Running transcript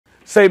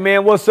Say,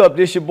 man, what's up?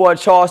 This your boy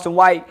Charleston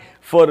White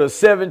for the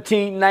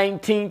 17th,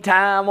 19th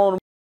time on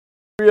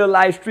the Real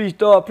Life Street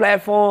Star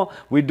platform.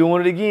 We're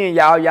doing it again,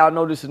 y'all. Y'all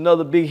know this is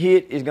another big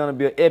hit. It's gonna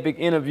be an epic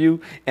interview,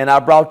 and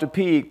I brought the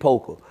pig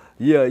poker.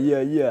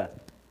 Yeah.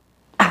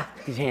 Ah,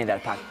 get his hand out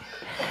of pocket.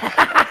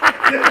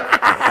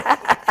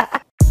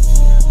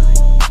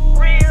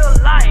 Real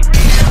life.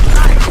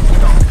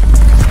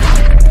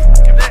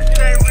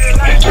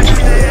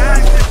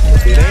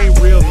 It ain't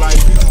real life.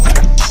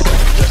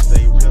 Just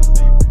ain't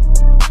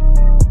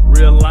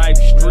real life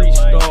street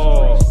star. You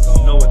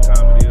know what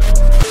time it is.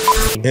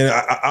 And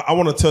I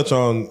want to touch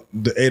on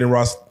the Adin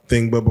Ross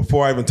thing, but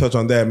before I even touch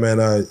on that, man,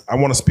 I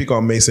want to speak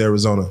on Mace,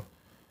 Arizona.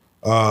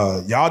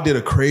 Y'all did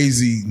a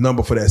crazy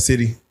number for that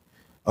city.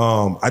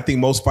 I think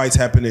most fights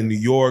happen in New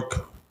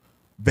York,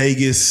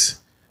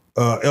 Vegas,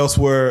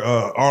 elsewhere,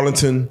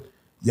 Arlington.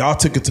 Y'all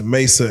took it to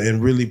Mesa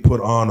and really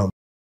put on a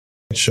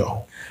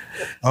show.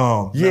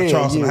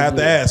 Charleston, I have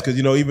to ask, because,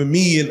 even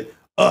me and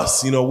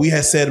us, we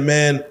had said,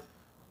 man,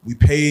 we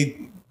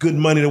paid good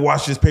money to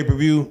watch this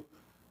pay-per-view.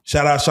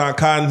 Shout out Shawn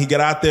Cotton. He got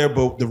out there,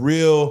 but the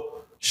real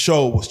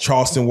show was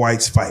Charleston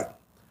White's fight.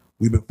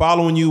 We've been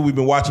following you. We've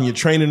been watching your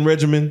training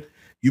regimen.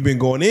 You've been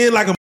going in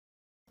like a...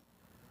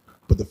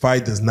 But the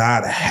fight does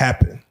not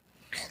happen.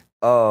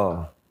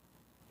 Man,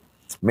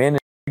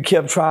 he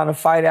kept trying to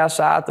fight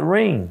outside the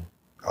ring.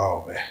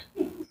 Oh,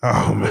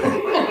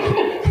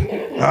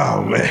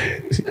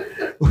 man.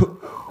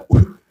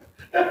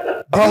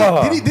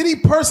 Did he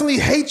personally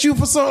hate you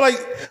for something,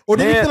 or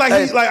did he feel like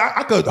he's like,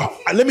 I could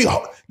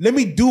let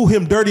me do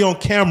him dirty on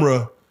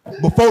camera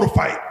before the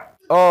fight?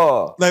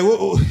 Well,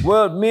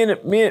 me and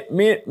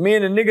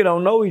the nigga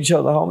don't know each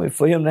other, homie,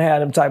 for him to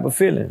have them type of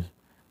feelings.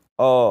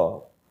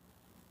 And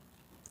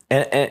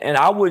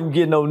I wouldn't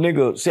get no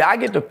nigga. See, I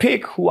get to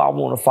pick who I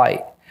want to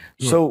fight.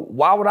 So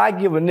why would I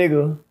give a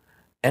nigga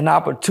an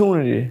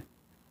opportunity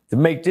to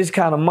make this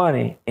kind of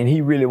money and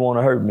he really want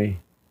to hurt me?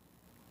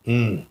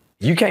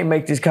 You can't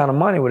make this kind of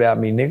money without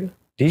me, nigga.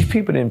 These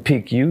people didn't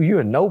pick you.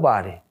 You're a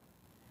nobody.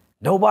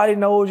 Nobody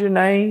knows your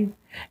name.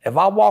 If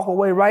I walk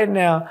away right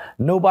now,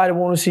 nobody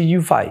want to see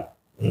you fight.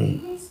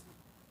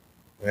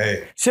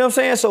 Hey. See what I'm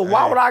saying? So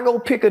why would I go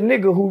pick a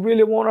nigga who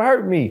really want to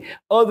hurt me?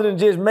 Other than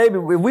just maybe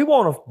if we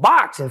want to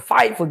box and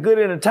fight for good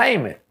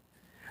entertainment,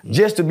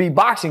 just to be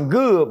boxing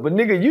good, but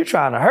nigga, you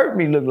trying to hurt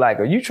me look like,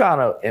 or you trying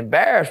to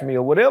embarrass me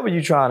or whatever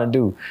you trying to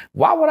do.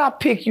 Why would I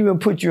pick you and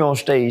put you on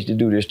stage to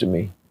do this to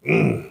me?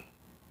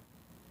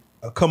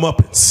 A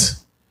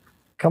comeuppance.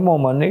 Come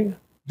on, my nigga.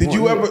 Did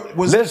you ever...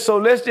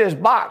 Let's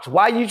just box.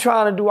 Why you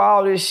trying to do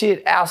all this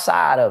shit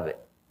outside of it?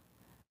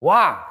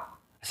 Why?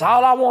 That's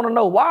all I want to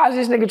know. Why is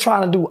this nigga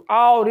trying to do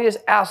all this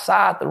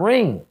outside the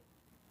ring?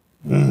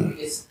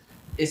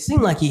 It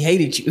seemed like he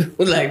hated you.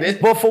 Like this.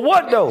 But for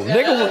what though?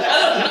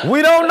 Nigga,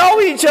 we don't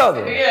know each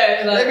other.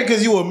 Yeah, like, maybe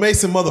because you a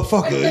Mason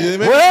motherfucker.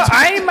 Well,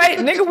 I ain't made,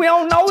 nigga, we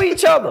don't know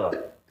each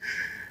other.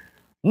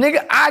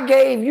 Nigga, I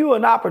gave you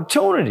an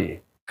opportunity.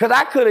 Cause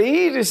I could have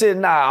easily said,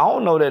 nah, I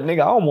don't know that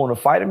nigga. I don't want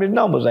to fight him. His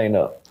numbers ain't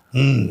up.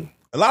 A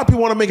lot of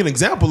people want to make an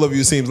example of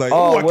you, it seems like.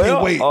 I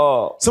can't wait.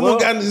 Someone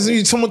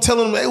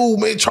telling them, hey, oh,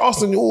 man,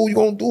 Charleston, oh, you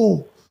gonna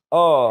do?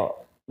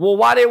 Well,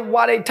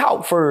 why they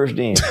talk first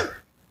then?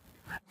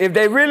 If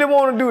they really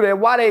want to do that,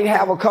 why they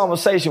have a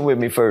conversation with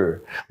me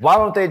first? Why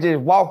don't they just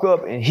walk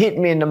up and hit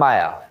me in the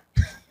mouth?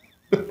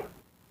 If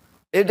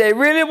they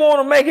really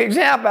want to make an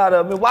example out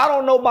of me, why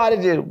don't nobody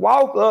just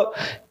walk up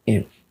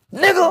and,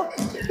 nigga,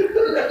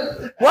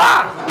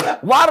 why?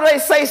 Why do they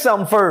say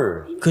something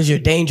first? Because you're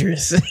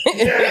dangerous.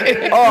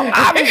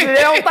 Obviously, they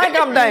don't think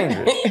I'm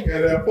dangerous. Got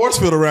that force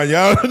field around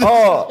y'all.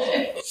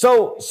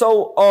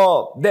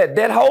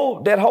 That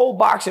whole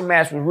boxing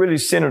match was really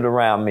centered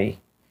around me.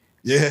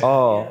 Yeah.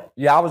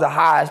 I was the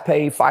highest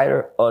paid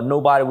fighter.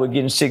 Nobody was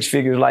getting six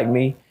figures like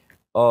me.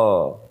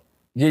 Homie.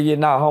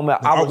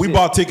 We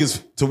bought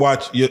tickets to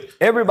watch you.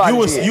 Everybody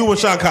did. You and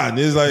Shawn Cotton.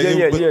 It's like,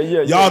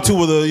 yeah. Y'all two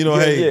were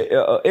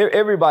the,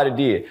 everybody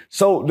did.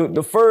 So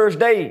the first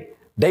day,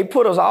 they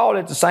put us all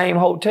at the same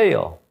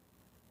hotel.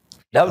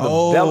 That's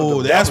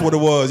what it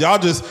was. Y'all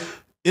just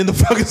in the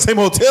fucking same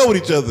hotel with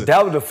each other.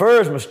 That was the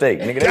first mistake,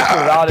 nigga. They put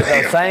us all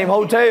at the same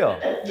hotel.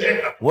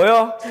 Damn.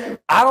 Well,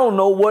 I don't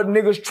know what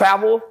niggas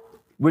travel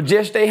with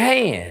just their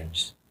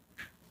hands.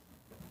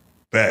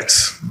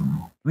 Facts.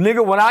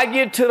 Nigga, when I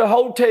get to the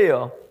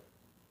hotel,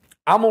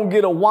 I'm gonna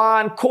get a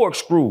wine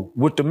corkscrew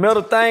with the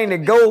metal thing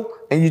that go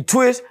and you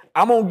twist.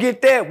 I'm gonna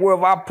get that where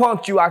if I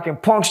punch you, I can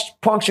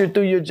puncture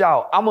through your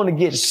jaw. I'm gonna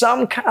get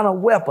some kind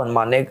of weapon,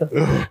 my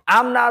nigga.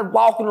 I'm not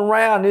walking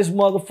around this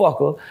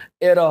motherfucker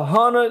at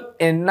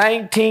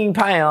 119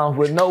 pounds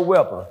with no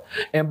weapon.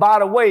 And by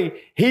the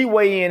way, he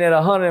weigh in at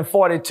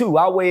 142.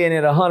 I weigh in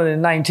at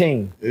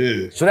 119.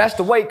 Yeah. So that's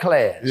the weight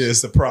class. Yeah,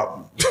 it's a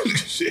problem.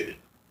 Shit.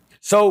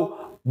 So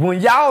when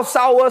y'all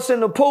saw us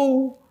in the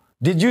pool,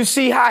 did you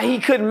see how he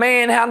couldn't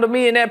manhandle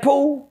me in that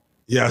pool?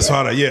 Yeah, I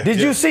saw that, yeah. Did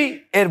you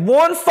see at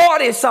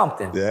 140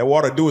 something? Yeah, that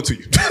water do it to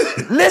you.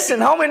 Listen,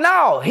 homie,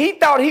 no. He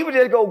thought he would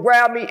just go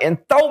grab me and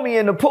throw me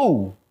in the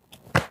pool.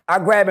 I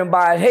grab him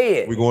by his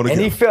head. We going and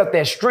he together. felt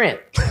that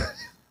strength.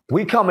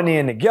 We coming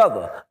in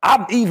together.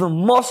 I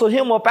even muscled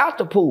him up out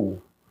the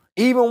pool.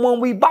 Even when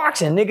we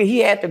boxing, nigga, he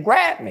had to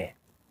grab me,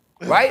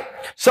 right?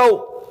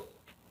 So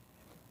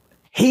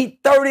he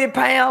 30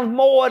 pounds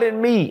more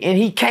than me, and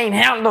he can't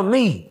handle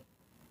me.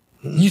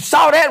 You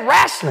saw that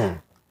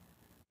wrestling.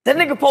 That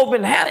nigga supposed to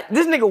been handling.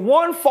 This nigga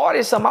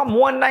 140 something, I'm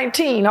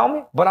 119,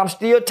 homie, but I'm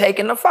still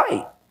taking the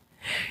fight.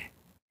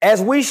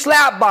 As we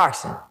slap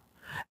boxing,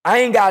 I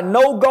ain't got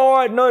no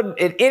guard, nothing.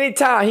 At any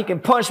time, he can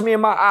punch me in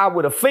my eye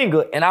with a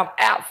finger, and I'm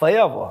out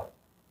forever.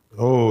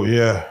 Oh,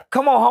 yeah.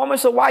 Come on, homie,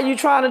 so why you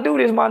trying to do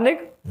this, my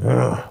nigga?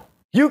 Yeah.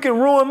 You can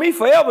ruin me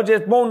forever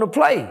just wanting to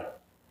play.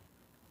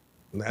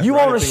 That's You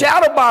right, want to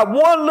shadow by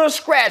one little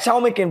scratch,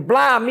 homie, can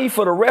blind me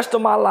for the rest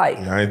of my life.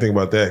 I ain't think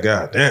about that.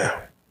 God damn.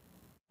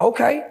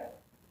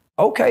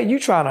 Okay, you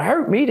trying to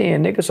hurt me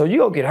then, nigga, so you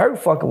gonna get hurt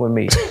fucking with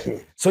me.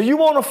 So you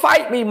want to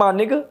fight me, my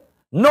nigga,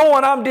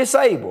 knowing I'm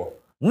disabled,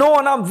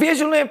 knowing I'm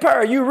visually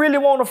impaired, you really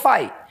want to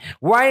fight.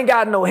 Well, I ain't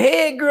got no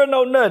head, girl,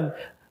 no nothing.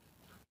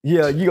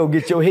 Yeah, you gonna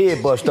get your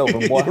head bust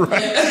open, boy.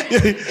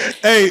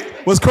 Hey,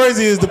 what's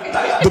crazy is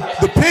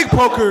the pig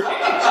poker,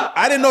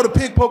 I didn't know the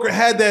pig poker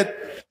had that.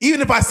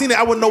 Even if I seen it,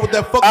 I wouldn't know what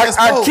that fuck that's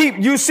called.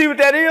 You see what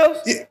that is?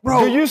 Yeah,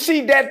 bro. Do you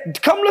see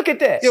that? Come look at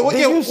that. Yeah, well, Do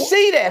yeah, you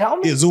see that,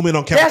 homie? Yeah, zoom in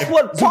on camera. That's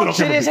what Zoom in on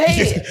punctured his camera.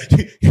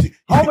 head.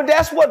 Homie,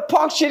 that's what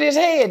punctured his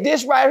head.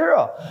 This right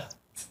here.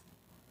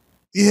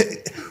 Yeah.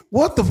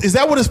 What the? Is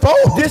that what it's for?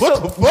 What the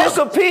fuck? This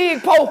a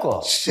pig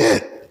poker.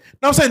 Shit.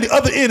 No, I'm saying the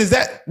other end, is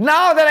that?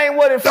 No, that ain't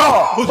what it's for.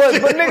 Oh, but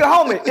shit. nigga,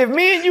 homie, if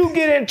me and you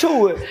get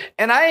into it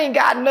and I ain't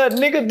got nothing,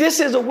 nigga, this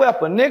is a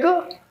weapon,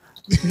 nigga.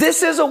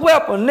 This is a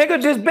weapon, nigga.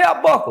 This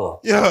belt buckle.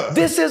 Yeah.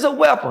 This is a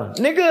weapon,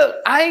 nigga.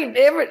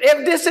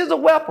 If this is a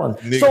weapon.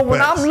 Nigga, so when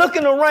facts. I'm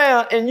looking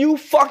around and you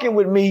fucking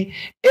with me,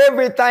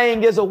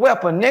 everything is a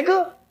weapon,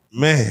 nigga.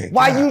 Man.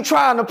 Why God. you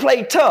trying to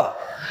play tough?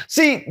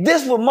 See,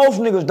 this what most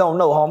niggas don't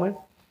know, homie.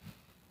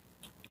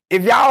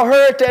 If y'all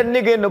heard that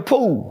nigga in the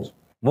pool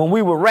when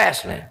we were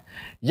wrestling,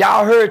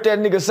 y'all heard that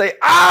nigga say,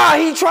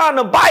 he trying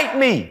to bite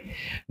me.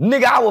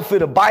 Nigga, I was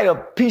finna bite a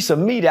piece of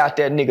meat out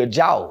that nigga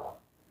jaw.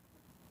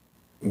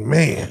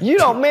 Man. You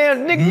know,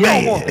 man, nigga, you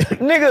don't want,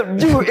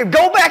 nigga,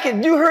 go back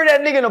and you heard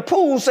that nigga in the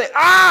pool say,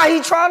 he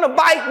trying to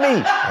bite me.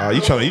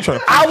 You trying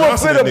to I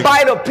was finna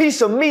bite a piece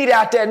of meat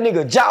out that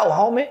nigga jaw,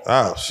 homie.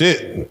 Oh,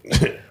 shit.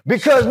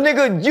 Because,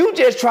 nigga, you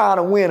just trying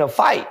to win a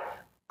fight.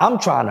 I'm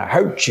trying to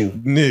hurt you.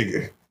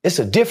 Nigga. It's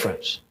a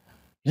difference.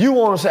 You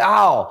want to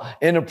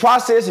say, in the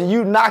process of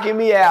you knocking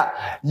me out,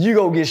 you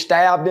gonna get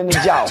stabbed in the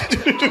jaw.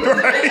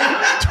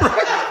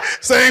 right.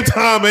 Same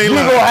time, ain't You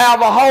lying. gonna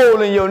have a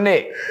hole in your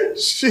neck.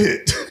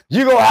 Shit.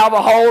 You gonna have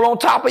a hole on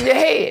top of your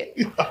head.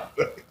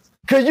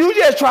 Cause you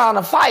just trying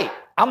to fight.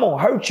 I'm gonna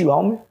hurt you,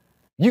 homie.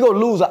 You gonna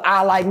lose an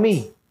eye like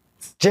me.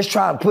 Just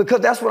trying to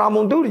because that's what I'm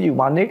gonna do to you,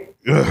 my nigga.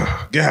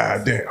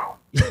 God damn.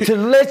 To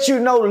let you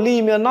know to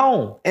leave me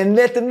alone. And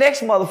let the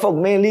next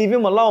motherfucker, man, leave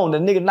him alone. The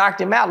nigga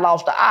knocked him out,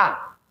 lost the eye.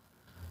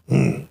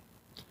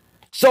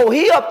 So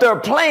he up there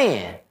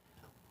playing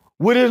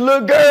with his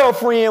little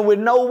girlfriend with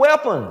no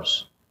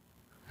weapons,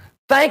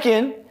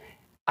 thinking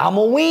I'm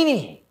a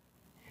weenie,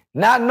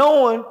 not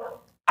knowing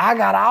I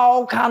got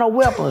all kind of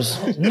weapons,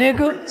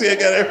 nigga. See, I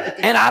got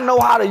everything. And I know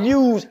how to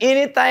use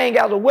anything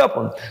as a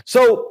weapon.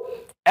 So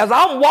as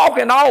I'm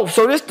walking off,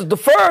 so this is the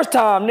first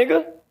time,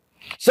 nigga.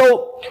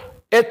 So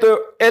at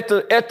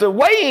the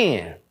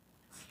weigh-in,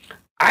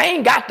 I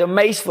ain't got the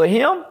mace for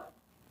him.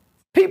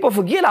 People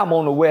forget I'm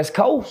on the West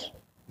Coast.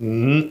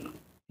 Mm-hmm.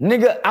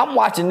 Nigga, I'm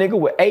watching nigga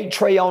with 8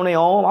 tray on their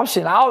arm. I'm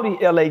seeing all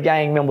these LA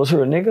gang members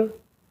here, nigga.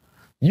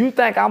 You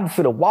think I'm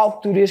finna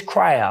walk through this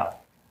crowd?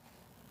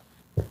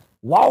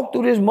 Walk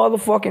through this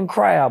motherfucking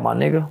crowd, my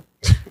nigga.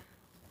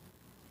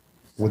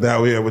 With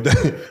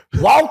that.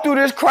 Walk through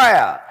this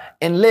crowd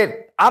and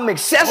I'm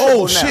accessible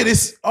now. Oh shit!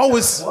 It's a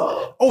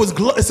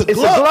glove. It's a It's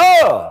glove. a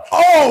glove.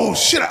 Oh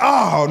shit!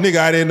 Oh nigga,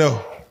 I didn't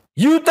know.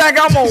 You think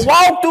I'm gonna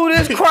walk through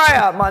this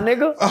crowd, my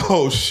nigga?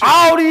 Oh shit!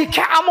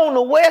 I'm on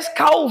the West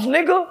Coast,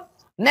 nigga.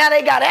 Now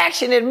they got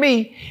action at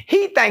me.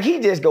 He think he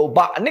just go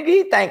by. Nigga,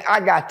 he think I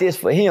got this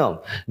for him.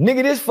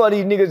 Nigga, this for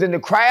these niggas in the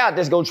crowd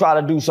that's gonna try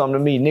to do something to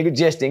me, nigga,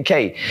 just in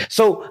case.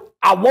 So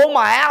I want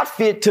my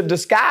outfit to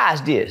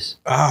disguise this.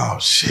 Oh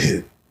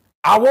shit!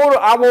 I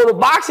wore a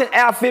boxing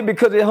outfit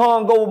because it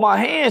hung over my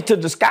hands to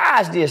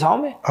disguise this,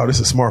 homie. Oh, this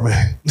is smart,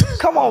 man.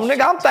 Come on,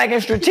 nigga, I'm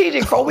thinking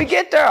strategic before we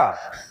get there.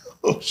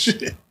 Oh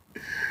shit!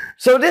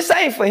 So this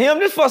ain't for him.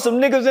 This for some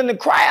niggas in the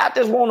crowd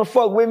that want to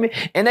fuck with me,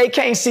 and they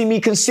can't see me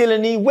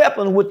concealing these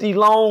weapons with this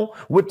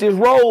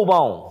robe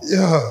on.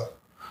 Yeah.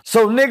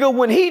 So nigga,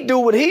 when he do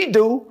what he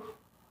do,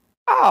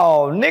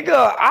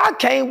 nigga, I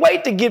can't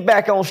wait to get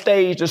back on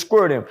stage to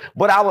squirt him.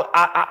 But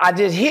I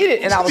just hit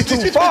it and I was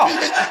too far.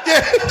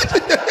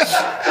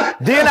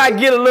 Then I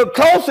get a little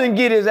closer and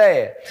get his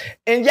ass.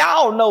 And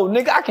y'all know,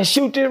 nigga, I can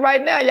shoot this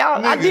right now.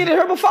 Y'all, I did it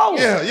here before.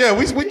 Yeah,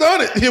 we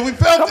done it. Yeah, we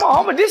felt it. Come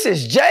on, homie, this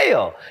is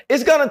jail.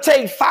 It's gonna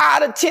take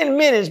 5 to 10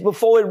 minutes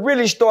before it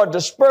really start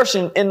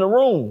dispersing in the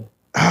room.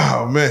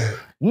 Oh man.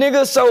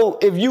 Nigga, so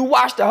if you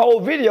watch the whole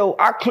video,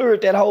 I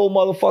cleared that whole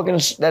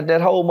motherfucking,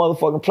 that whole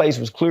motherfucking place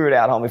was cleared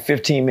out, homie,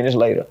 15 minutes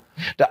later.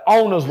 The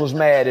owners was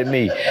mad at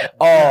me.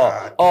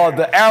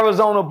 The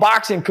Arizona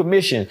Boxing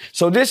Commission.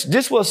 So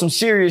this was some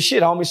serious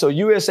shit, homie. So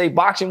USA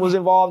Boxing was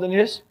involved in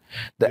this.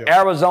 The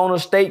Arizona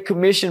State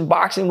Commission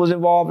Boxing was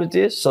involved in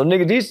this. So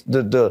nigga,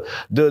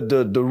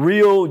 the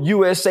real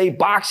USA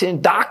Boxing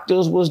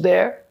doctors was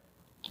there.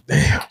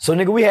 Damn. So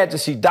nigga, we had to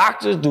see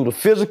doctors, do the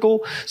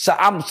physical. So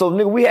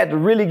nigga, we had to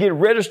really get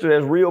registered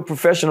as real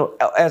professional,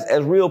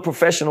 as real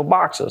professional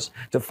boxers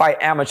to fight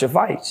amateur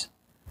fights.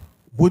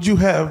 Would you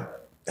have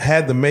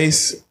had the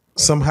mace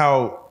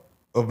somehow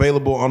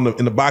available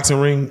in the boxing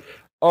ring?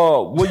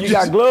 Oh, well, you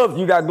got gloves.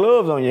 You got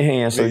gloves on your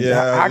hands. So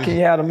how can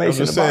you have the mace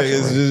in the boxing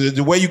ring? It's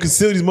the way you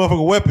conceal these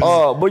motherfucking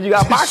weapons. But you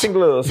got boxing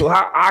gloves. So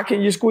how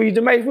can you squeeze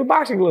the mace with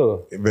boxing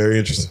gloves? Very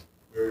interesting.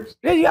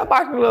 Yeah, you got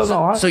boxing gloves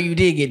on, huh? So you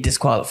did get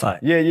disqualified.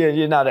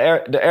 Yeah. Now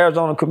the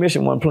Arizona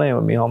Commission wasn't playing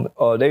with me,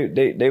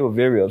 homie. They were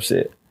very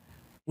upset.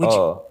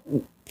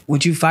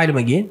 Would you fight him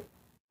again?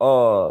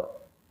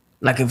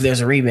 Like if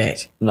there's a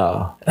rematch?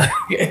 No.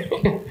 Yeah,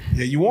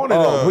 you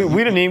wanted.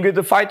 We didn't even get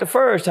to fight the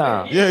first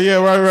time. Yeah,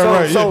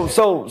 right.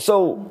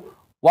 So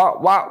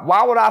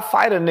why would I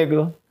fight a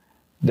nigga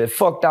that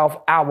fucked off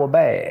our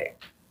bag?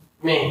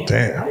 Man.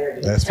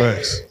 Damn, that's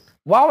facts.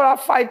 Why would I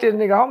fight this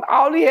nigga?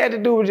 All he had to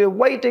do was just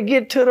wait to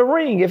get to the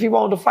ring if he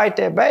wanted to fight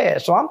that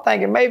bad. So I'm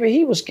thinking maybe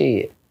he was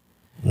scared.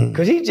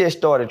 Because he just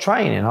started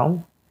training,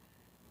 homie.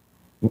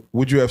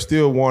 Would you have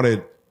still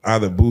wanted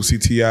either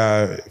Boosie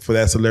T.I. for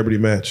that celebrity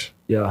match?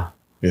 Yeah.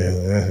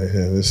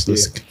 Yeah.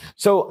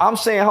 So I'm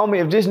saying,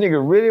 homie, if this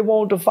nigga really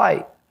wanted to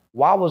fight,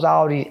 why was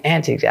all these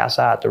antics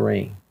outside the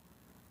ring?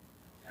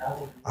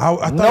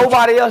 I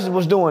nobody else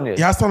was doing this.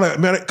 Yeah, I was talking like,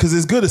 man, because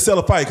it's good to sell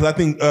a fight. Because I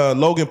think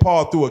Logan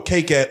Paul threw a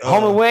cake at.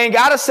 Homie, we ain't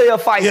gotta sell a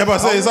fight. Yeah, but I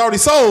say it's already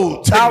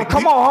sold. Now,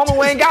 come on, homie,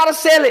 we ain't gotta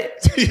sell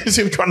it.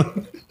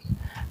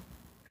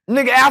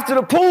 Nigga, after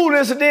the pool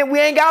incident,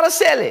 we ain't gotta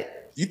sell it.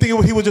 You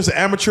think he was just an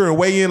amateur and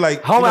weigh in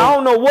like? Homie, I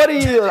don't know what he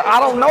is. I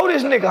don't know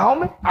this nigga,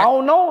 homie. I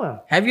don't know him.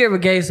 Have you ever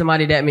gave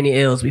somebody that many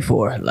L's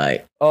before?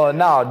 Like, no,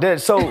 homie.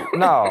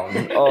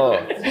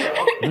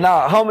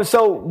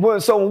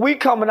 So when we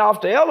coming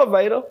off the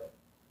elevator,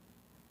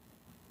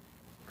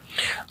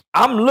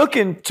 I'm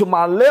looking to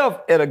my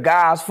left at a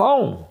guy's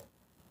phone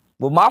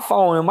with my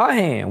phone in my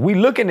hand. We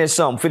looking at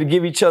something for to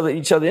give each other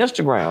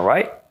Instagram,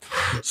 right?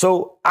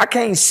 So I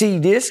can't see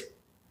this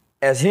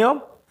as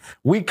him.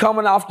 We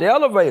coming off the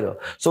elevator.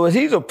 So as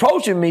he's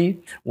approaching me,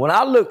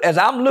 as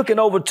I'm looking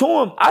over to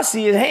him, I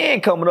see his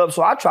hand coming up.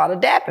 So I try to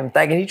dap him,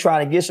 thinking he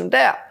trying to get some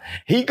dap.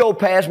 He go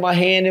past my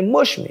hand and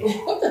mush me.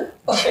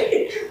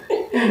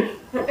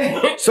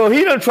 So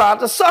he done tried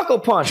to sucker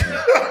punch me.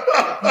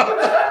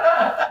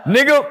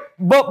 Nigga,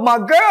 but my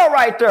girl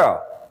right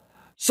there.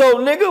 So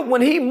nigga,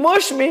 when he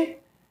mushed me,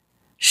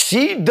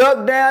 she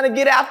ducked down to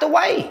get out the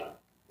way.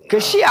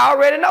 Cause she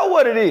already know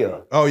what it is.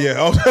 Oh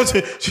yeah.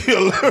 She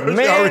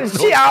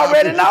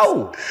already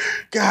know.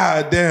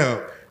 God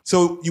damn.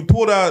 So you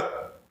pulled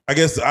out, I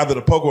guess, either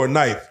the poker or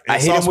knife. And I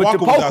hit him with the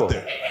poker. Was out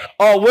there.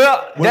 Oh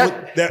well,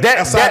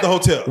 outside the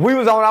hotel. We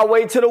was on our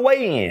way to the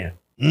weigh-in.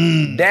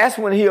 That's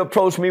when he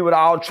approached me with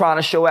all trying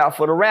to show out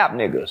for the rap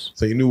niggas.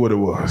 So you knew what it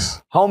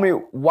was.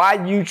 Homie,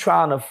 why you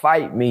trying to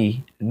fight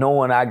me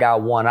knowing I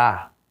got one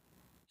eye?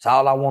 That's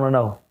all I want to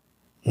know.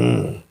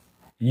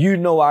 You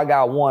know I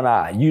got one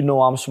eye. You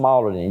know I'm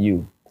smaller than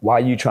you. Why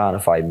you trying to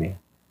fight me?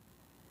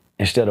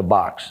 Instead of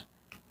box.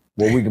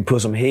 Where we can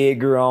put some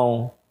headgear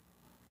on.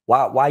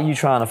 Why you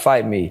trying to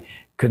fight me?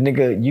 Cause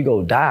nigga, you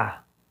go die.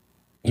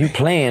 You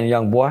playing,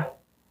 young boy.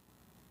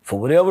 For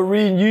whatever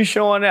reason you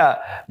showing out,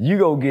 you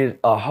go get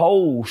a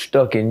hole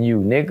stuck in you,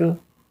 nigga.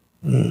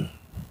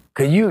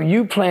 Cause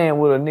you playing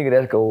with a nigga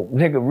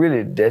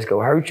that's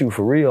gonna hurt you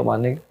for real, my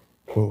nigga.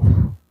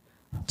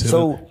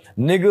 So,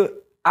 nigga,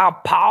 I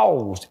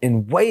paused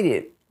and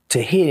waited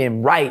to hit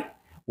him right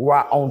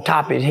on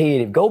top of his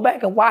head. Go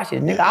back and watch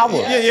it, nigga.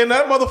 Yeah,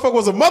 that motherfucker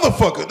was a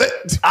motherfucker.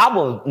 I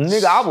was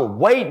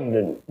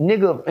waiting,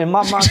 nigga, in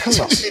my mind. Come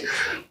on.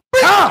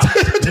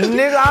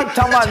 Nigga, I'm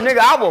talking about, nigga,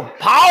 I was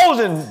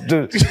pausing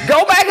to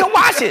go back and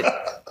watch it.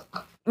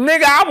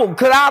 Nigga,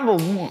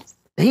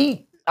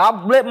 I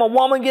let my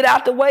woman get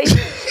out the way.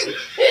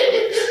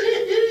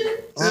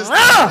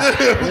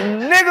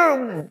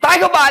 Nigga,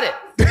 think about it.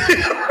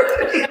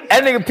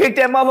 That nigga picked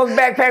that motherfucking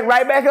backpack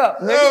right back up.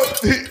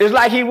 Nigga. It's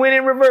like he went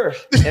in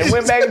reverse and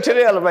went back into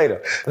the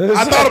elevator.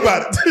 I thought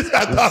about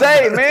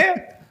it.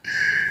 Man.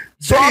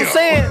 So damn. I'm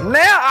saying,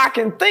 now I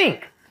can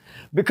think.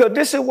 Because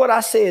this is what I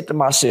said to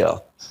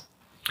myself.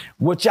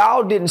 What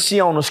y'all didn't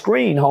see on the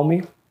screen,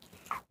 homie,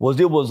 was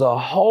there was a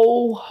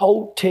whole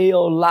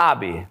hotel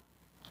lobby,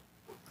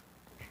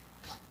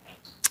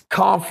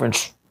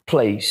 conference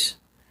place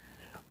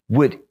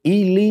with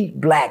elite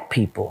black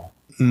people.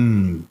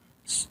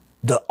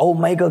 The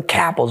Omega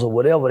Kappas or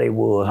whatever they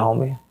was,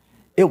 homie.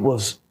 It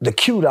was the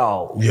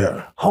Q-Dog.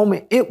 Yeah.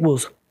 Homie, it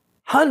was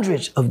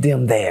hundreds of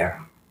them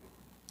there.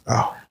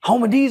 Oh.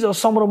 Homie, these are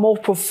some of the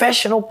most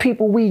professional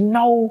people we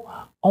know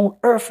on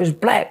earth is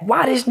black.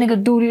 Why this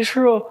nigga do this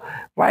here,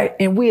 right?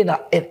 And we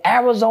at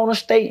Arizona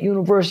State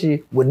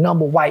University with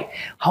number white.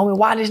 Homie,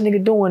 why this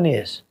nigga doing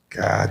this?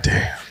 God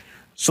damn.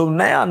 So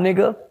now,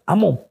 nigga, I'm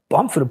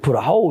finna put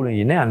a hole in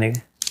you now,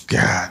 nigga.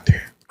 God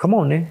damn. Come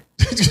on, nigga.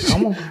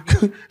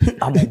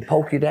 I'm gonna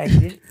poke you like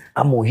this.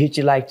 I'm gonna hit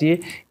you like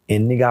this.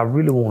 And nigga, I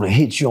really wanna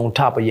hit you on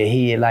top of your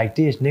head like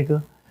this,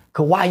 nigga.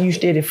 Cause why you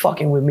steady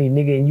fucking with me,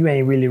 nigga, and you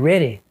ain't really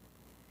ready?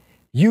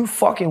 You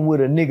fucking with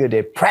a nigga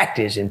that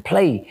practice and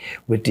play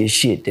with this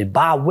shit, that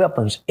buy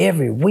weapons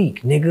every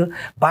week, nigga.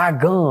 Buy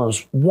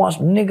guns once,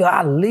 nigga,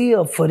 I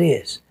live for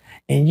this.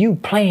 And you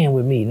playing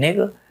with me,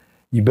 nigga.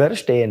 You better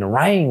stay in the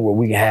ring where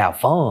we can have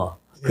fun.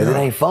 Cause it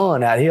ain't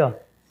fun out here.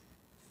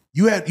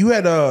 You had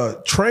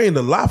trained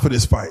a lot for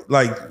this fight.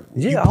 Like,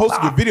 you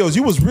posted your videos.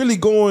 You was really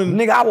going.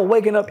 Nigga, I was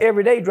waking up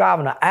every day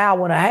driving an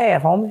hour and a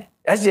half, homie.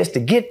 That's just to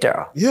get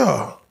there.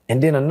 Yeah.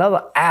 And then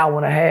another hour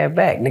and a half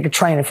back. Nigga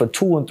training for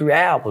 2 and 3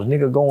 hours.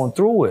 Nigga going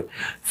through it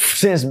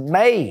since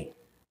May.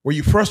 Were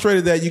you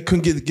frustrated that you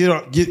couldn't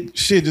get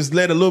shit, just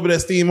let a little bit of that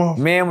steam off?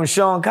 Man, when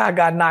Shawn Cotton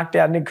got knocked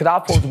out, nigga, cause I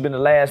was supposed to have been the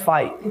last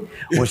fight.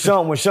 When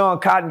Shawn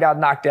Cotton got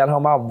knocked out,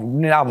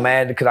 homie, I was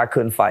mad because I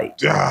couldn't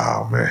fight.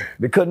 Oh, man.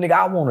 Because, nigga,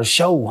 I want to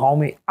show,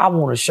 homie. I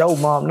want to show,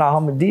 mom. Nah,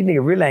 homie, these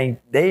niggas really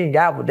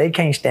they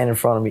can't stand in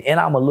front of me. And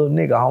I'm a little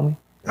nigga,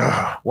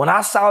 homie. When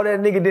I saw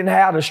that nigga didn't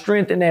have the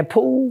strength in that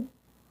pool,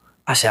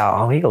 I said,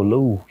 oh, he gonna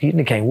lose. He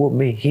nigga can't whoop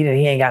me. He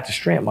ain't got the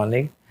strength, my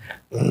nigga.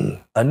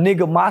 A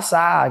nigga my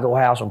size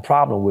gonna have some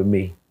problem with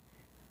me.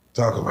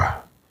 Talk about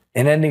it.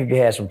 And that nigga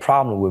had some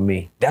problem with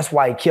me. That's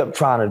why he kept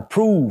trying to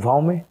prove,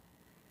 homie.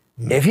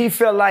 If he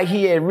felt like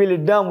he had really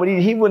done what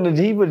he would have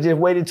just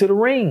waited to the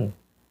ring.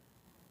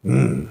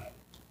 And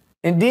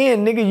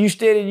then,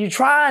 nigga, you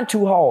trying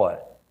too hard.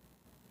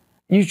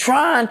 You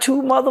trying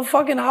too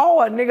motherfucking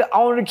hard, nigga,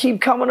 only to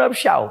keep coming up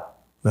short.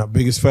 Now,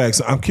 biggest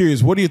facts. I'm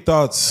curious, what are your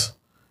thoughts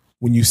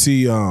when you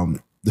see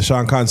the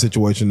Shawn Cotton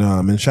situation?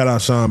 And shout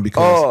out Shawn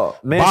because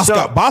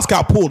Boss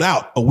got pulled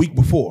out a week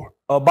before.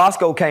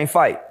 Bosco can't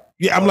fight.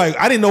 Yeah, I'm like,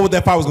 I didn't know what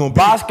that fight was gonna be.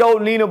 Bosco,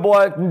 neither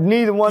one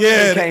of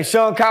them came.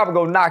 Shawn Cotton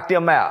go knock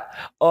them out.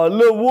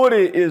 Lil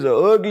Woody is an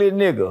ugly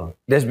nigga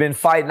that's been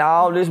fighting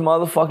all this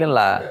motherfucking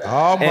life.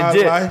 All my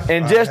life.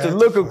 And just to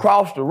look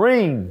across the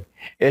ring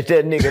at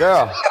that nigga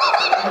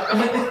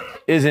there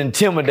is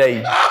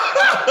intimidating.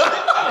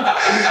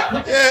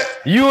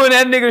 You and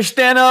that nigga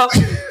stand up,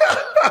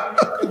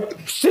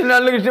 sitting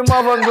there looking at them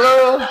motherfucking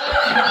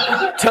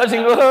gloves,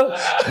 touching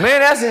gloves. Man,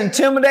 that's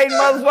intimidating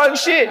motherfucking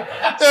shit.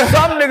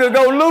 Some nigga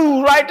go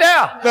lose right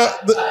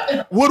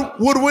there.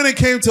 Wood when it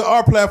came to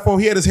our platform,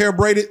 he had his hair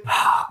braided.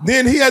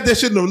 Then he had that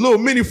shit in a little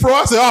mini fro.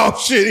 I said, oh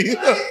shit.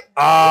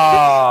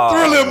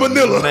 Thriller in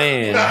Manila.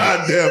 Man.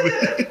 God damn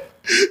it.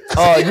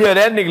 Yeah,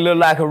 that nigga look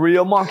like a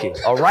real monkey,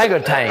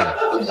 orangutan.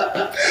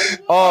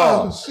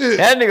 Oh shit.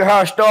 That nigga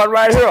hair start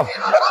right here.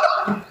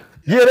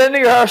 Yeah, that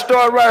nigga hair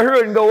start right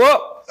here and go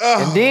up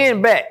and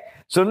then back.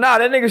 So now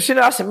that nigga shit,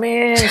 I said,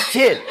 man,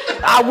 shit.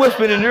 I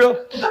whispered in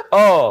there.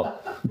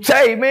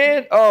 Say,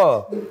 man,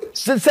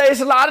 say it's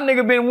a lot of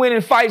niggas been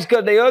winning fights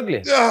because they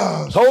ugly.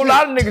 Whole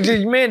lot of niggas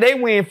just, man, they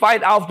win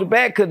fight off the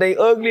bat because they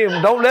ugly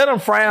and don't let them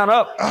frown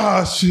up.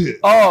 Oh shit.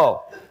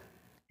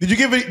 Did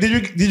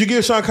you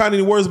give Shawn Cotton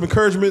any words of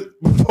encouragement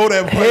before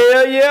that fight?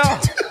 Hell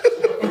yeah.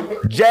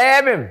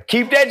 Jab him.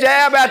 Keep that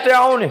jab out there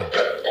on him.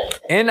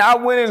 And I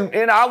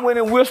went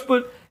and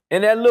whispered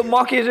in that little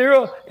monkey's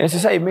ear and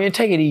said, hey, man,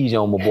 take it easy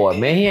on my boy,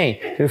 man. He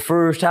ain't his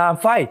first time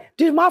fight.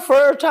 This is my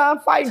first time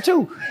fighting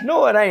too.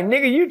 No, it ain't.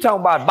 Nigga, you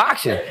talking about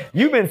boxing.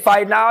 You been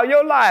fighting all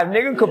your life,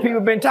 nigga, because people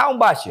been talking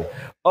about you.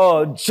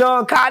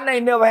 Shawn Cotton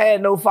ain't never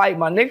had no fight,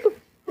 my nigga.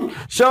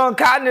 Shawn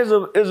Cotton is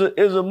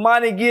a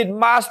money getting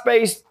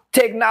MySpace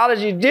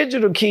technology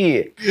digital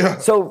kid. Yeah.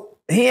 So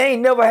he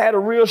ain't never had a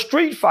real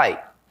street fight.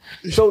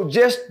 So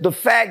just the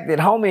fact that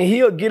homie,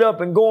 he'll get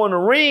up and go in the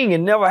ring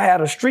and never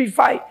had a street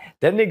fight,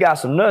 that nigga got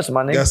some nuts,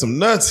 my nigga. Got some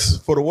nuts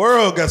for the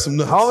world, got some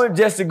nuts. Homie,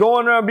 just to go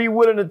in there and be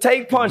willing to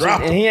take punches,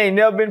 and he ain't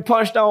never been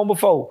punched on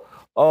before.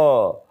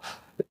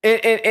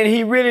 And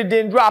he really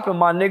didn't drop him,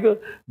 my nigga.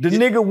 The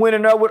nigga went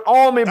in there with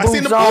army boots on. I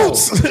seen the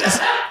boots.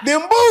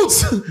 Them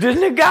boots. This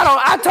nigga got on.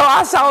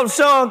 I saw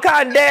Shawn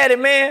Cotton daddy,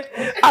 man.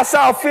 I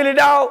saw Philly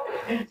Dog.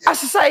 I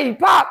said, say,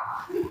 Pop,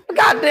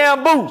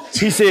 goddamn boots.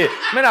 He said,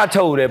 man, I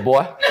told that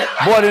boy.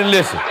 Boy didn't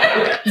listen.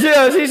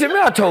 Yes, he said,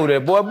 man, I told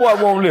that boy.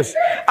 Boy won't listen.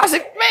 I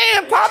said,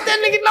 man, Pop, that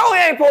nigga know he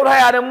ain't supposed to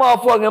have them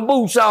motherfucking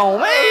boots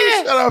on,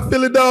 man. Shout out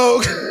Philly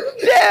Dog.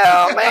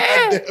 Yeah,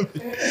 man.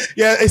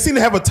 Yeah, they seem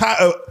to have a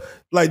tie.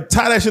 Like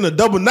tie that shit in a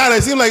double knot.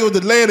 It seemed like it was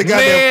the land of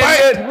goddamn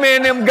fight.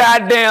 Man, them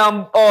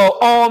goddamn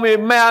army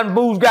mountain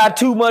boots got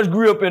too much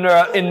grip in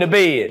the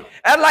bed.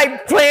 That's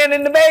like playing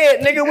in the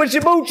bed, nigga, with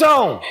your boots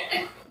on.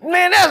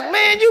 Man,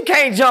 you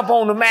can't jump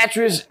on the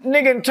mattress,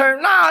 nigga, and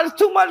turn. Nah, it's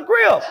too much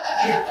grip.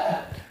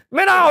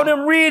 Man, all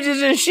them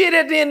ridges and shit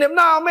at the end of them.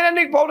 Nah, man, that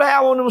nigga supposed to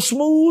have one of them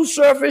smooth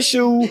surface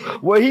shoes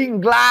where he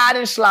can glide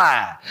and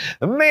slide.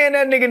 And man,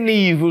 that nigga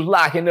knees was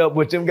locking up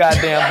with them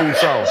goddamn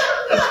boots on.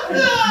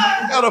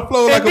 Gotta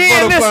flow like a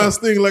butterfly and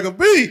sting like a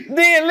bee.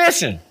 Then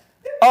listen,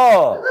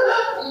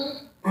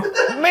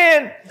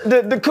 man,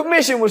 the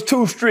commission was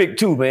too strict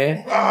too,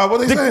 man.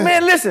 What they saying?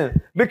 Man,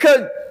 listen,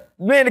 because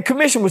man, the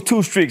commission was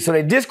too strict, so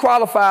they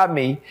disqualified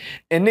me,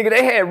 and nigga,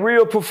 they had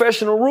real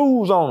professional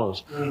rules on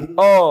us.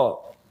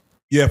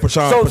 Yeah, for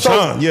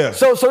Shawn. Yeah.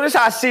 So this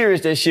how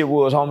serious that shit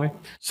was, homie.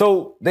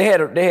 So they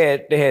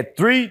had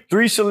three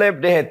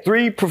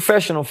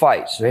professional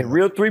fights. They had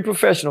real 3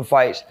 professional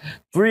fights,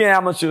 3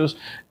 amateurs,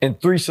 and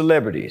 3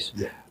 celebrities.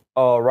 Yeah.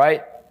 All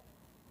right.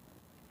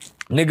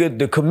 Nigga,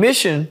 the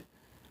commission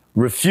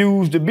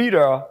refused to be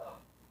there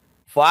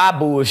for our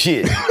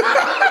bullshit.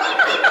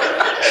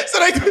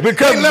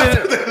 Because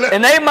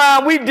in their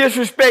mind, we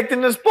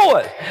disrespecting the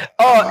sport.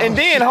 And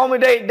then, homie,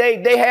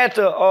 they had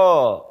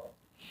to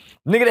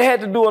nigga, they had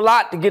to do a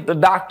lot to get the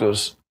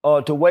doctors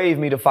to waive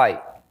me to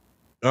fight.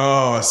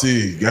 Oh, I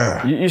see.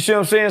 Yeah. You see what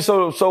I'm saying?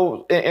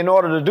 So in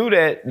order to do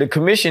that, the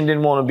commission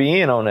didn't want to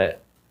be in on that.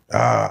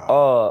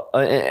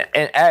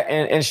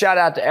 And shout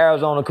out to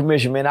Arizona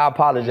Commission, man. I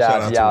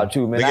apologize to y'all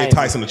too, man. They gave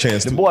Tyson a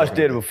chance. The boy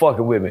steady was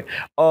fucking with me.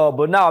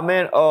 But nah,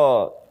 man.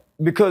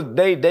 Because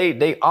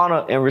they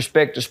honor and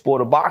respect the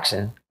sport of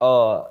boxing,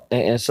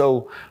 and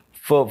so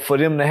for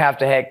them to have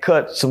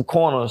cut some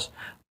corners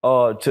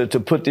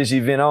to put this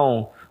event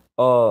on,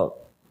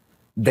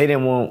 they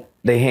didn't want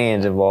their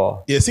hands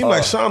involved. Yeah, it seemed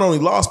like Shawn only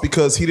lost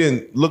because he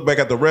didn't look back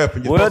at the ref.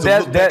 And you're supposed to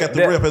look back at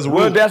the ref as a rule.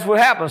 Well, that's what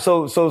happened.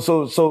 So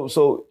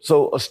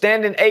a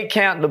standing 8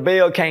 count, the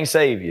bell can't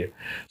save you.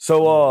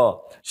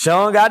 So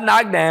Shawn got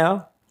knocked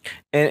down,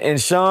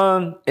 and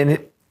Shawn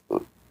and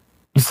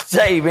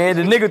say, man,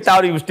 the nigga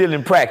thought he was still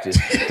in practice.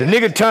 The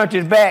nigga turned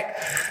his back,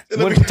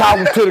 went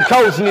talking to the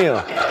coach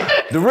now.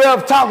 The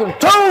ref talking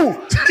 2,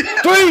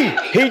 3.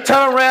 He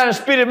turned around and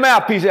spit his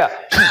mouthpiece out.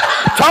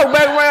 Talk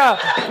back around.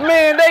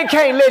 Man, they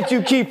can't let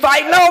you keep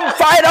fighting over,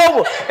 fight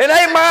over. And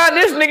they mind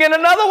this nigga in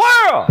another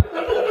world.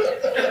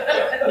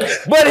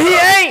 But he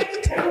ain't.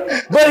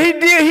 But he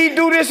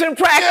do this in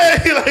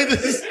practice. Yeah, like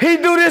this. He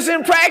do this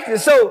in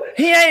practice. So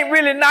he ain't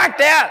really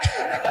knocked out.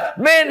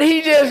 Man,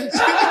 he just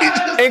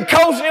and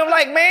coaching him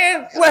like,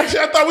 man, what?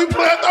 I thought we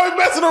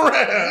messing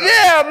around.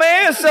 Yeah,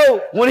 man.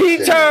 So when he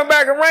turned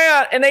back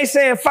around and they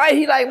saying fight,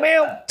 he like,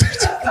 man,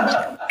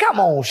 come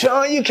on,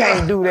 Shawn, you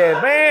can't do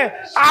that, man.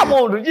 I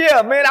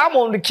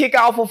wanted to kick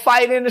off a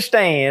fight in the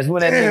stands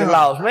when that nigga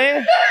lost,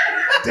 man.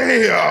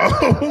 Damn.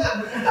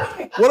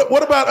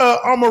 What about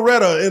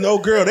Amaretta and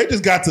old girl? They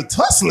just got to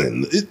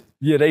tussling.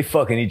 Yeah, they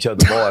fucking each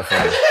other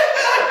boyfriends.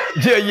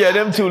 Yeah,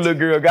 them 2 little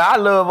girl guys. I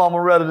love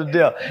Amaretta to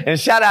death. And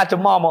shout out to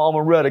Mama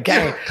Amaretta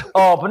Kane.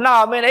 But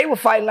nah, man, they were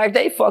fighting like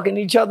they fucking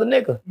each other,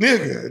 nigga.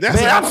 That's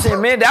man, I'm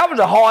saying, man, that was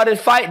the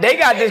hardest fight. They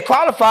got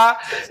disqualified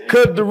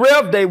because the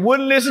ref, they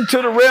wouldn't listen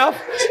to the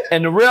ref,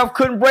 and the ref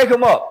couldn't break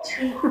them up.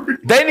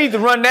 They need to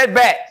run that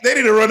back. They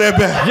need to run that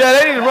back. Yeah,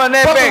 they need to run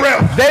that Fuck back. the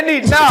ref.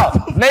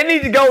 They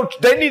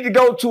need to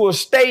go to a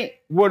state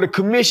where the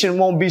commission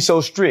won't be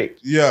so strict.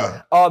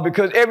 Yeah.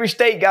 Because every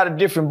state got a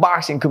different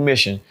boxing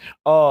commission.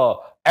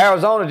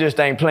 Arizona just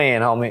ain't playing,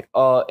 homie.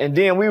 And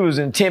then we was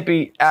in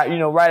Tempe,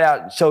 right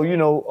out. So,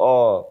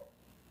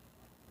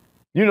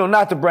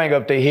 not to bring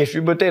up their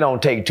history, but they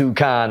don't take too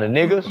kind of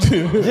niggas.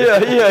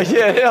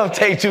 yeah. They don't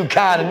take too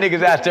kind of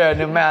niggas out there in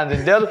the mountains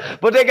and deserts.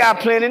 But they got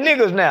plenty of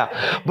niggas now.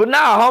 But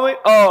now, homie,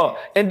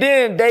 and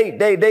then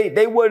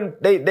they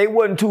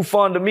wasn't too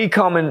fond of me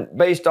coming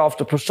based off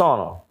the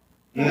persona.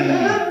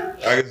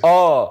 But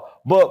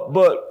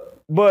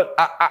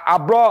I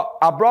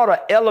brought an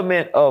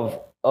element of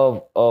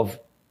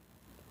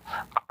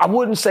I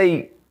wouldn't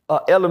say an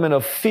element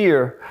of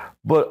fear,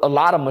 but a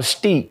lot of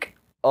mystique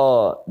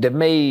that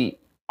made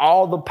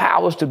all the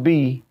powers to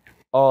be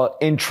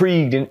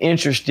intrigued and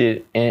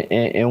interested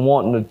and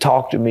wanting to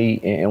talk to me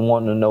and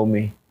wanting to know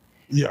me.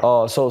 Yeah.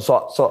 So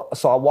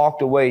I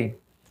walked away.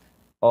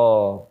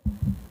 I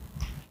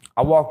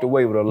walked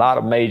away with a lot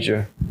of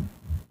major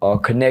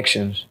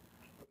connections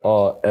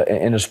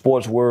in the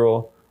sports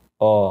world.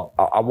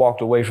 I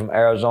walked away from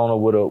Arizona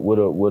with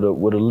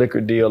a liquor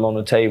deal on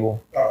the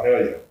table. Oh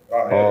hell yeah!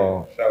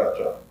 Shout out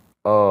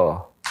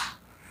y'all.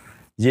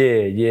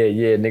 Yeah,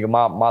 nigga.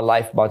 My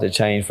life about to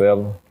change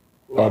forever.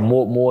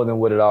 More than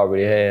what it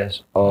already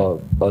has.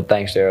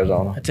 Thanks to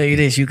Arizona. I tell you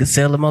this, you can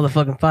sell the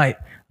motherfucking fight.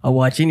 I'll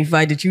watch any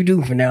fight that you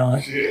do from now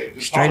on. Shit,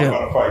 straight up.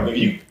 About a fight,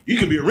 nigga. You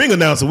could be a ring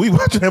announcer. We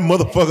watching that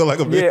motherfucker like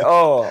a bitch.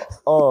 Yeah.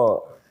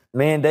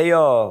 Man, they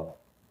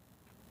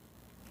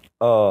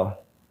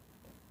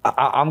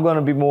I'm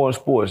gonna be more in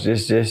sports.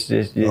 Just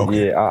Okay.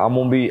 yeah. I'm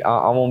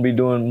gonna be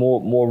doing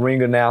more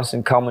ring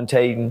announcing,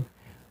 commentating,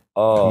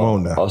 Come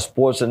on now.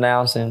 sports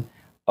announcing,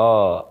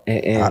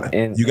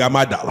 and you got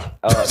my dollar.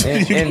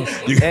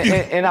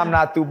 and I'm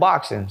not through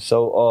boxing,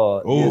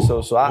 so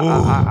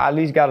I at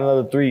least got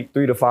another three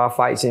to 5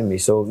 fights in me.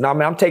 So now,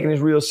 man, I'm taking this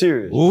real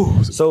serious.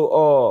 Ooh.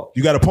 So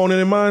you got an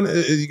opponent in mind?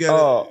 You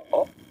got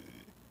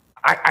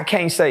I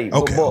can't say.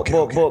 Okay, But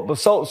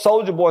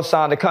Soulja Boy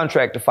signed a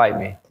contract to fight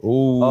me.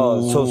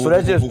 Ooh. So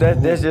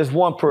that's just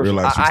one person.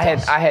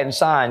 I hadn't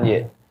signed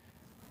yet.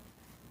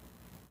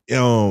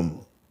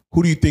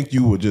 Who do you think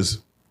you would just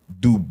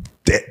do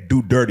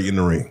dirty in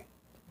the ring?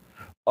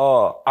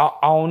 I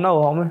don't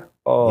know,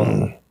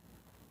 homie.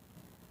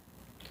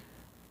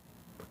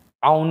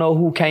 I don't know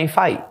who can't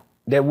fight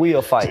that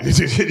will fight.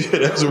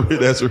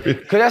 That's real.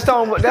 Cause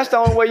that's the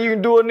only way you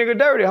can do a nigga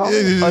dirty,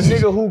 homie. A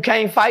nigga who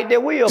can't fight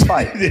that will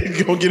fight.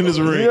 Gonna get in this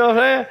ring. You know what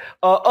I'm saying?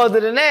 Other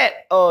than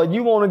that,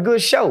 you want a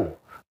good show.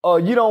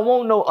 You don't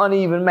want no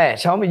uneven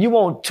match, homie. You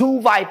want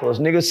two vipers,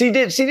 nigga. See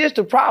this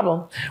the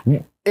problem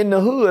in the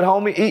hood,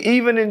 homie.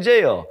 Even in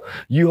jail,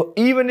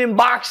 even in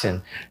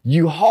boxing,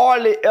 you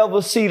hardly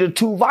ever see the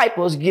two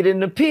vipers get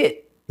in the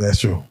pit. That's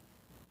true.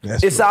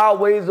 It's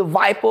always a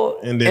viper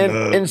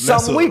and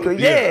some weaker.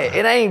 Yeah,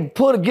 it ain't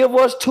give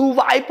us two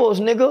vipers,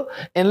 nigga,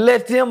 and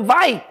let them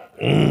fight.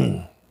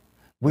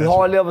 We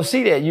hardly ever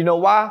see that. You know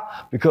why?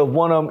 Because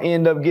one of them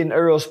end up getting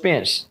Earl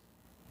Spence.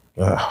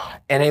 And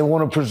they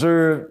want to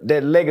preserve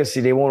that legacy.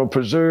 They want to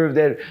preserve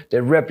that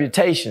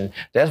reputation.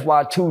 That's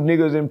why two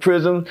niggas in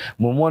prison,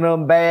 when one of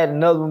them bad and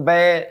another one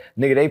bad,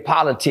 nigga, they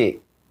politic.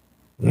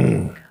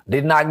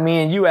 They knock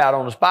me and you out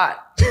on the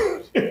spot.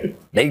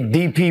 They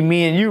DP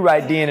me and you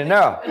right then and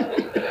there.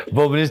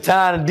 But when it's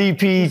time to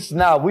DP,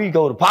 now we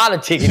go to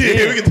politics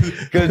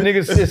because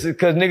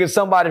niggas,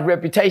 somebody's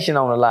reputation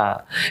on the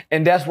line.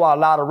 And that's why a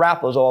lot of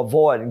rappers are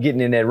avoiding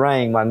getting in that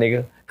ring, my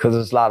nigga, because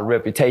there's a lot of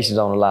reputations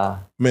on the line.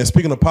 Man,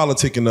 speaking of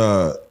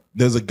politicking,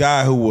 there's a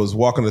guy who was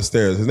walking the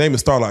stairs. His name is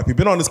Starlight. He's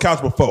been on this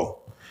couch before.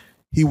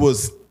 He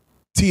was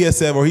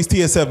TSF, or he's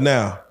TSF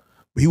now.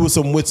 But he was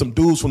with some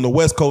dudes from the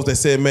West Coast that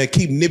said, man,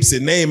 keep Nipsey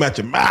name out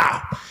your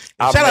mouth.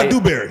 Shout out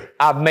Dewberry.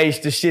 I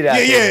maced the shit out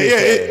of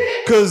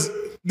because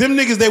them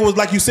niggas, they was,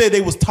 like you said,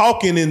 they was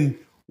talking and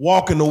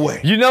walking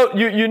away. You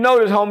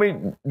notice,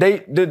 homie,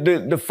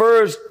 the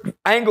first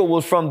angle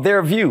was from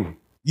their view.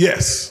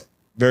 Yes,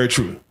 very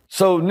true.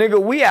 So,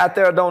 nigga, we out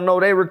there don't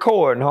know they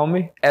recording,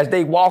 homie, as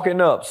they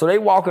walking up. So they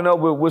walking up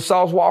with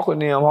Sauce Walker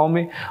and them,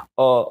 homie.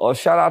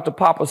 Shout out to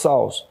Papa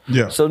Sauce.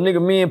 Yeah. So,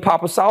 nigga, me and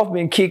Papa Sauce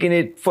been kicking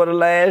it for the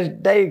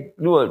last day,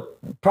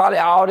 probably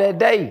all that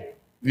day.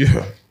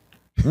 Yeah.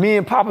 Me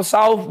and Papa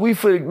Sauce, we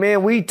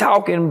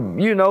talking,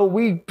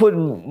 we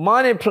putting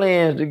money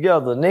plans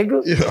together,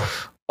 nigga. Yeah.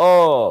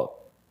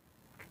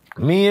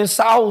 Me and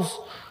Sauce,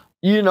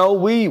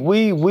 we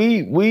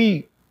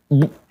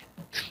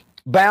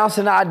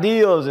bouncing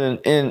ideas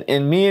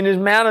and me and his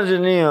manager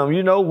and them,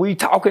 we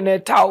talking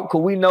that talk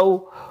because we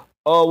know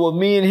what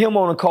me and him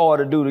on the card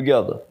to do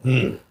together.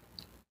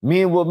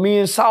 What me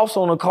and Sauce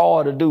on the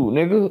card to do,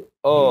 nigga.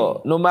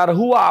 No matter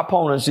who our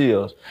opponents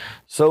is.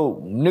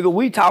 So, nigga,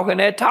 we talking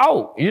that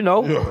talk,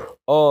 Yeah.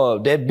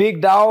 That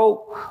big dog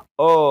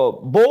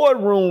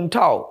boardroom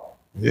talk.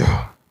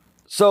 Yeah.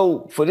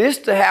 So for this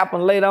to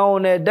happen later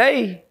on that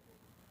day,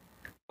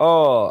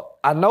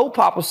 I know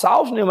Papa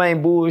Sauce and them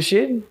ain't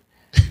bullshitting.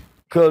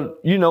 Cause,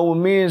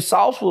 when me and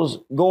Sauce was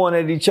going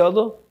at each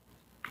other,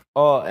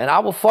 and I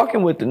was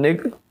fucking with the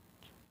nigga,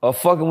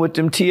 fucking with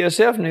them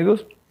TSF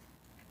niggas,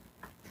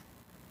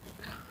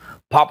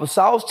 Papa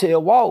Sauce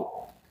tell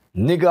Walt,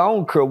 nigga, I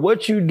don't care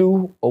what you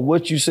do or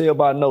what you say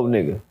about no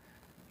nigga.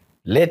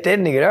 Let that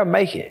nigga there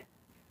make it.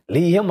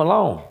 Leave him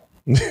alone.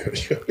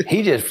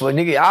 He just, for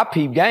nigga, I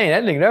peep game.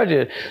 That nigga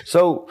there just,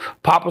 so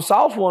Papa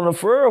Sauce one of the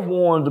first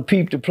ones to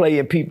peep the play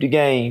and peep the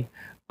game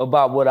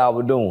about what I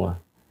was doing.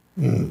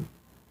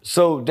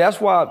 So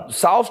that's why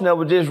Sauce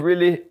never just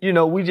really,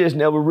 we just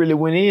never really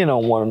went in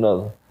on one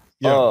another.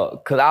 Yeah.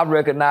 Cause I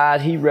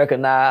recognized, he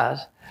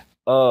recognized,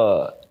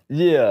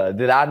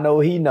 that I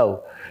know he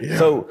know. Yeah.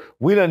 So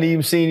we done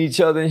even seen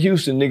each other in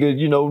Houston,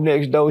 nigga.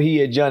 Next door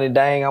he at Johnny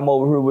Dang. I'm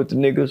over here with the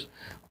niggas.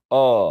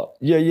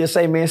 You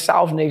say, man,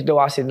 Sauce next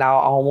door. I said, nah,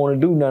 I don't want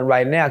to do nothing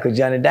right now because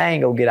Johnny Dang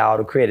go get all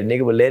the credit,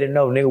 nigga. But let it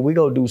know, nigga, we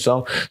go do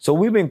something. So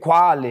we've been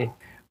quietly,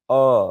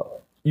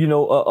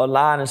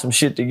 aligning some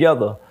shit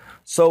together.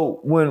 So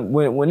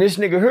when this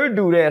nigga heard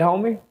do that,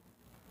 homie,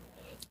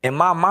 in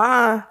my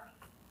mind,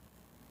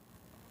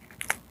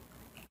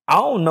 I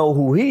don't know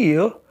who he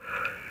is.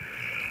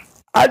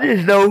 I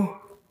just know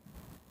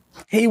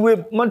he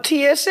with my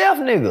TSF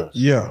niggas.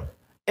 Yeah.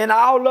 And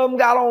all of them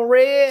got on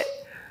red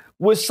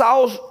with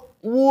Sauce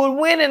Wood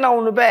winning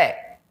on the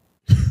back.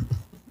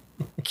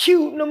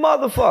 Cute in the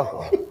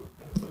motherfucker.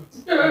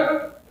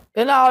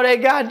 And all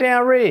that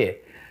goddamn red.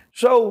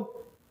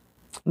 So,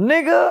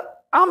 nigga,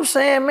 I'm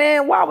saying,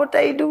 man, why would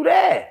they do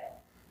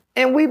that?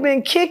 And we've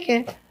been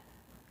kicking.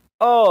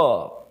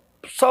 So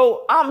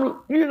I'm,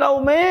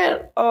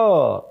 man,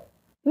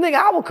 nigga,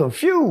 I was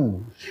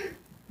confused.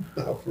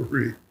 Not for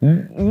real.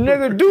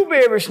 Nigga,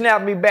 Dewberry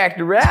snapped me back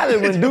to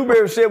reality when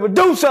Dewberry said, well,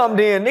 do something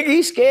then. Nigga,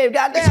 he scared,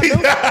 goddamn, dude.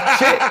 Shit.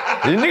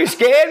 This nigga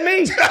scared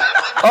me.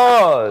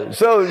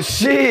 So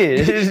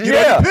shit.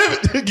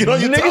 Get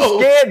on your nigga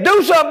toes. Scared,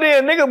 do something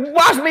then. Nigga,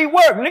 watch me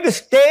work. Nigga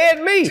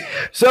scared me.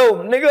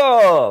 So,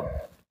 nigga,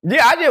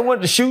 Yeah, I just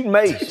went to shoot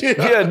Mace.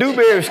 Yeah,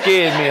 Dewberry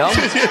scared me.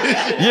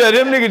 Yeah,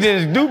 them niggas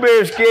didn't.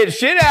 Dewberry scared the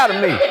shit out of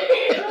me.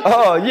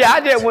 Yeah, I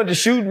just went to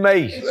shoot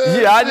Mace.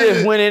 Yeah, I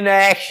just went into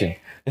action.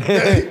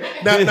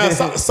 now,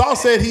 Saul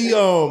said he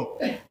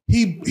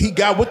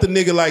got with the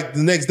nigga like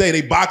the next day.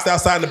 They boxed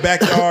outside in the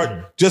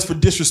backyard just for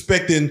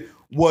disrespecting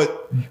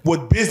what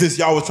business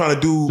y'all was trying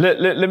to do.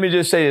 Let me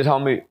just say this,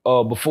 homie.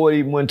 Before he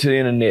even went to the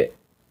internet,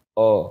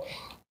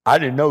 I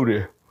didn't know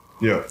this.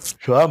 Yeah.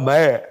 So I'm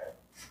mad.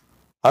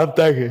 I'm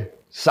thinking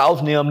Sauce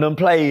and them done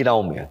played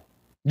on me.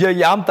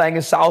 Yeah, I'm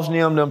thinking Sauce and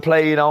them done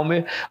played on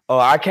me.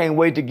 I can't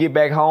wait to get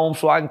back home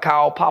so I can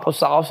call Papa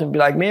Sauce and be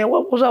like, man,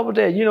 what's up with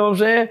that? You know what I'm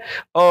saying?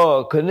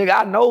 Cause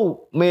nigga, I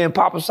know, man,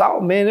 Papa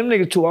Sauce, man, them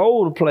niggas too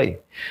old to play.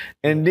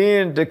 And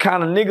then the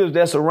kind of niggas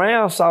that's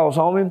around Sauce,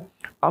 homie,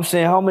 I'm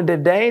saying, homie,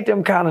 that they ain't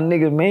them kind of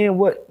niggas, man.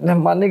 What,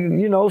 my nigga,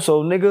 you know,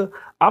 so nigga,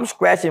 I'm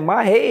scratching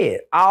my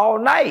head all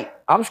night.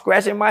 I'm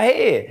scratching my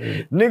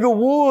head. Nigga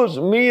Woods,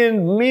 me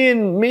and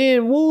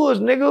Woods,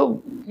 nigga,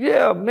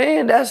 yeah,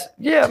 man, that's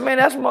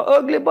my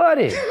ugly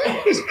buddy.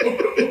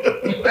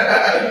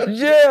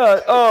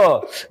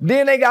 Yeah,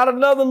 then they got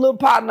another little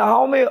partner,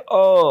 homie.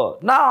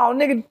 No,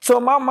 nigga, so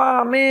my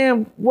mind,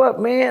 man, what,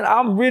 man,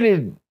 I'm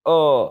really,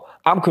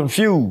 I'm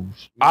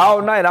confused.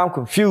 All night I'm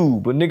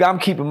confused, but nigga, I'm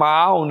keeping my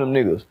eye on them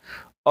niggas.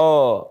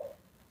 But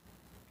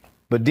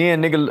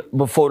then, nigga,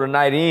 before the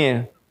night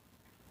end,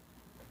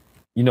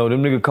 you know,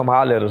 them niggas come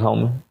holler at us,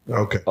 homie.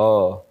 Okay.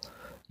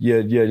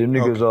 Yeah, them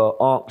niggas,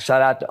 Unc,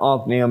 shout out to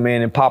Unc them,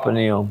 man, and Papa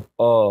them.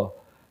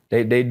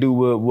 They do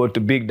what the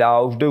big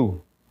dogs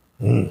do.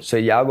 Say,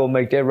 y'all gonna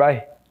make that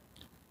right.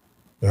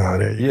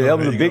 There you go. That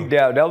was a big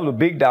dog. That was a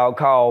big dog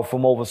call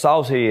from over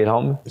Southhead,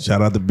 homie.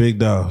 Shout out to Big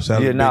Dog. Shout out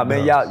to Big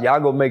man, Dog. y'all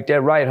gonna make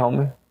that right,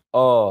 homie.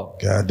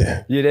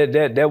 Goddamn.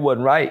 Yeah, that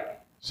wasn't right.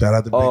 Shout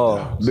out to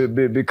Big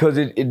Dogs. Because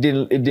it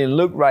didn't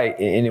look right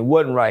and it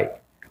wasn't right.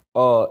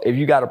 If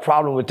you got a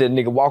problem with that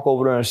nigga, walk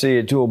over there and say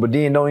it to him. But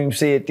then don't even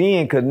say it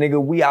then, cause nigga,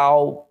 we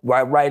all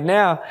right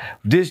now.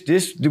 We this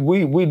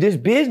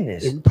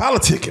business. Yeah, we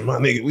politicking, my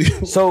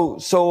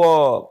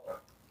nigga.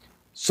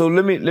 So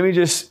let me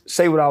just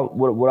say what I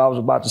was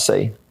about to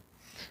say.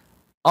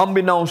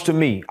 Unbeknownst to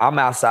me, I'm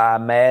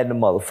outside mad the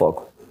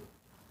motherfucker.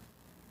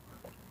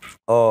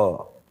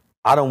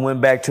 I done went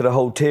back to the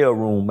hotel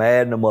room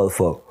mad the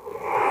motherfucker.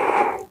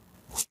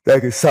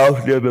 Like a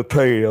South never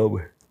played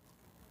over.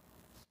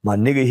 My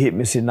nigga hit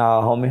me, said,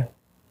 nah, homie.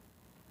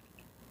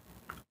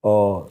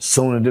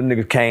 Soon as them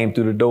niggas came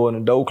through the door and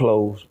the door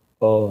closed,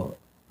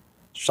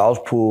 Sauce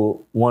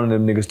pulled one of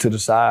them niggas to the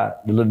side,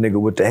 the little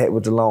nigga with the hat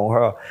with the long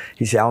hair.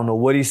 He said, I don't know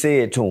what he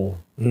said to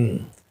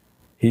him.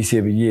 He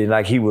said, but yeah,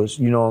 like he was,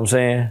 you know what I'm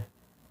saying?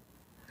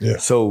 Yeah.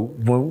 So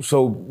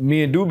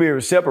me and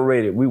Dewberry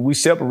separated. We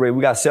separated.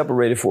 We got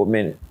separated for a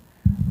minute.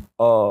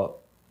 So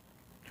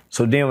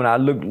then when I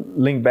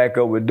linked back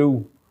up with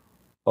Dew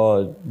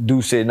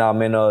said, nah,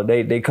 man,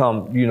 they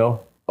come,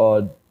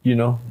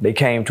 they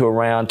came to a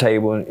round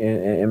table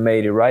and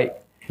made it right.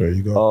 There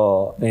you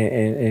go.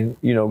 And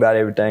you know, got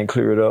everything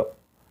cleared up.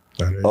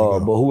 But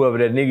whoever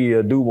that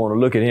nigga do want to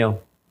look at him.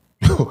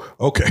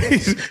 Okay.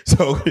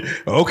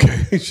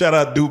 Okay. Shout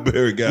out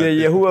Dewberry guy.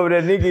 Yeah, whoever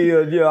that nigga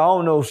is, I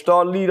don't know,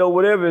 Starlito,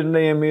 whatever his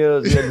name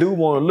is, that do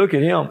want to look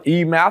at him,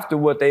 even after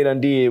what they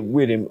done did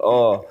with him.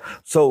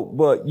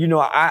 But you know,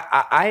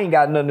 I ain't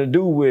got nothing to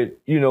do with,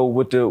 you know,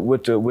 with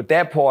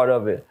that part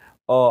of it.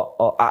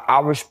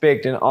 I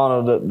respect and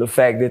honor the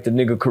fact that the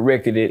nigga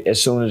corrected it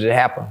as soon as it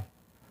happened.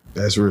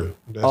 That's real.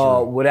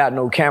 Without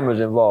no cameras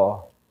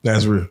involved.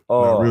 That's real.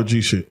 Real G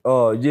shit.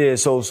 Yeah,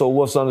 so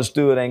what's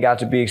understood ain't got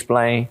to be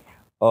explained.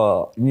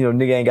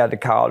 Nigga ain't got to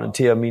call and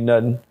tell me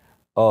nothing.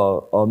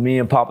 Me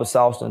and Papa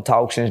Sauce done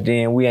talked since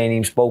then. We ain't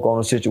even spoke on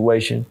the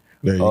situation.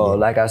 There you go.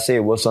 Like I said,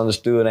 what's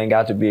understood ain't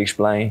got to be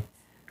explained.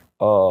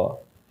 Big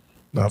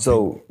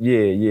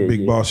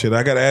boss shit.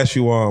 I gotta ask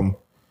you,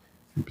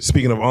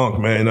 speaking of Unc,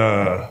 man,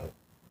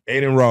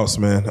 Adin Ross,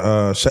 man,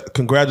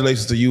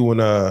 congratulations to you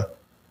and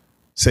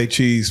Say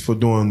Cheese for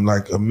doing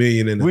like $1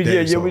 million in a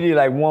day. We did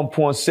like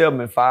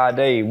 1.7 in 5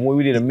 days.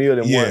 We did $1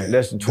 million in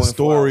less than 24 The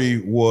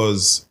story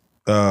was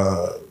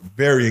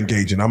very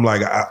engaging. I'm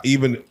like,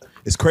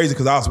 it's crazy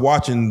because I was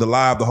watching the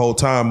live the whole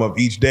time of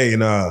each day,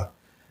 and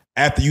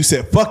after you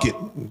said fuck it,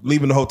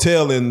 leaving the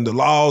hotel and the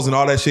laws and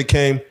all that shit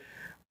came,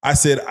 I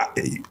said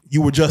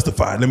you were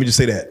justified. Let me just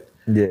say that.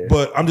 Yeah.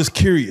 But I'm just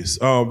curious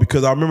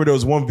because I remember there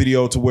was one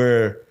video to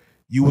where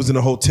you was in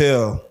a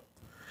hotel,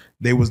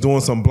 they was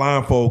doing some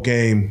blindfold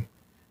game,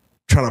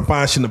 trying to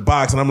find shit in the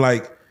box, and I'm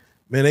like,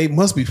 man, they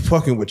must be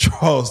fucking with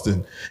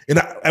Charleston. And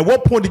at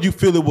what point did you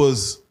feel it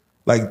was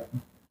like,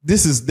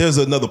 there's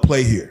another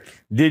play here?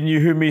 Didn't you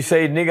hear me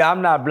say, nigga,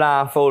 I'm not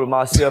blindfolding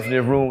myself in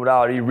this room with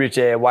all these rich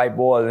ass white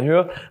boys in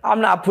here.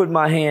 I'm not putting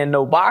my hand in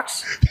no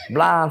box,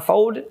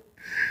 blindfolded.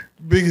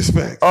 Biggest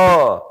fact.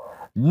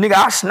 Nigga,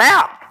 I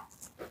snapped.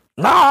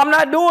 No, I'm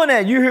not doing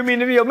that. You hear me in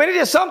the video. Man, it's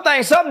just some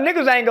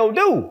niggas ain't gonna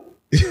do.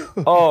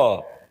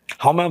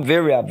 Homie, I'm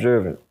very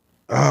observant.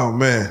 Oh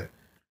man.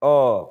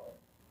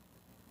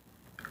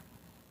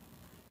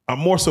 I'm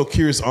more so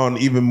curious on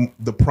even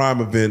the Prime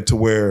event to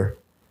where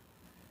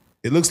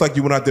it looks like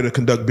you went out there to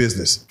conduct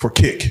business for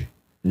kick.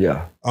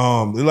 Yeah.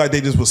 It looked like they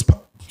just was,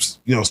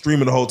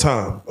 streaming the whole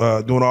time,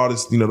 doing all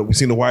this. We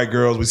seen the white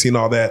girls, we seen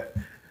all that.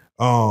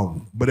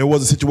 But there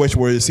was a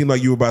situation where it seemed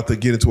like you were about to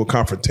get into a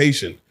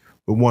confrontation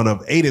with one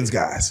of Adin's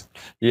guys.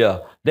 Yeah,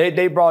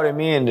 they brought him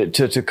in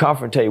to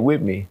confrontate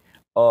with me.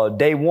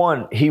 Day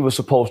one, he was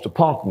supposed to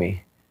punk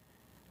me.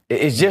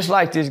 It's just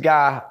like this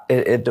guy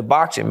at the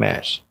boxing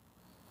match.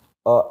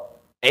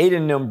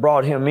 Adin them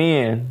brought him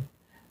in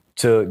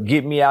to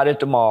get me out at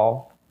the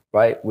mall,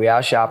 right? We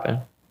out shopping.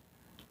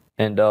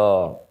 And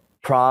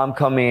Prime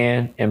come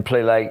in and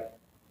play like,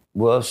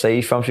 well, say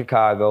he's from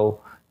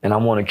Chicago and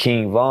I'm one of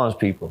King Von's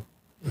people.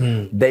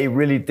 They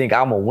really think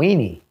I'm a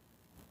weenie.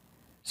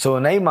 So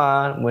in their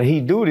mind, when he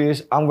do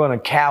this, I'm gonna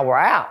cower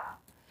out.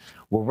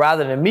 Well,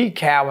 rather than me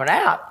cowering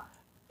out,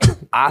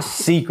 I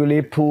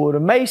secretly pull the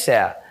mace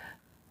out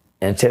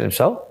and tell him,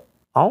 so,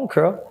 I don't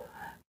care.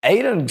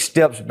 Adin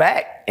steps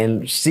back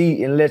and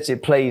lets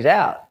it plays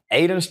out.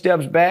 Adin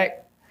steps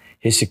back,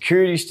 his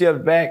security steps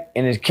back,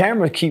 and his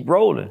cameras keep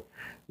rolling.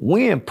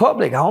 We in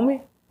public,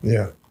 homie.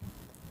 Yeah.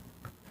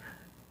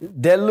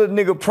 That little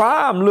nigga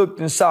Prime looked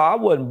and saw I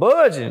wasn't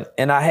budging,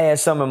 and I had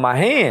some in my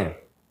hand.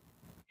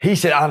 He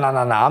said, oh, no,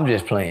 I'm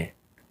just playing.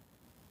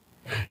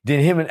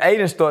 Then him and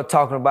Adin start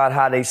talking about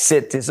how they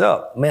set this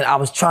up. Man, I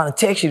was trying to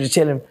text you to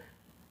tell him,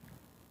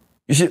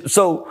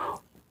 so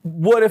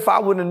what if I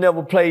would have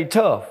never played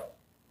tough?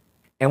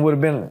 And would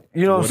have been,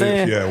 you know what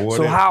I'm saying?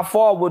 So how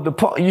far would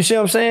you see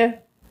what I'm saying?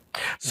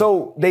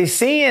 So they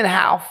seeing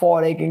how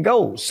far they can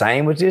go.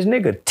 Same with this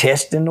nigga,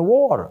 testing the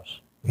waters.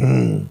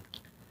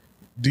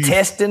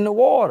 Testing the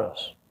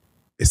waters.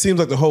 It seems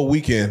like the whole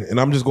weekend, and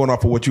I'm just going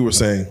off of what you were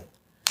saying,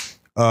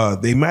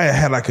 they might have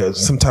had like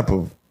some type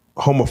of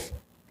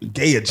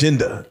gay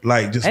agenda.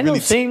 Like just ain't really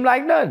don't seem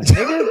like nothing,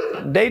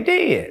 nigga. They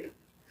did.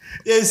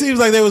 Yeah, it seems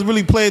like they was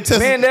really playing test.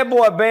 Man, that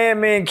boy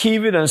Bandman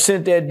Kiva done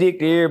sent that dick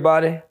to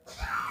everybody.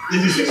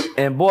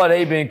 And boy,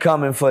 they been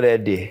coming for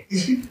that dick.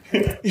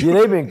 Yeah,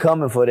 they been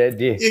coming for that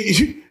dick.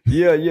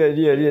 Yeah.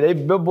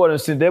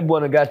 That boy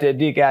done got that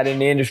dick out in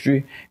the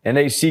industry, and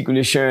they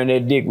secretly sharing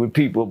that dick with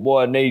people.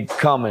 Boy, and they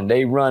coming,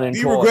 they running. Do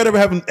you regret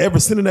ever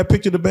sending that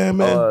picture to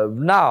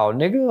Bandman? No,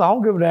 nigga, I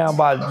don't give a damn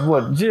about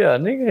what. Yeah,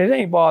 nigga, it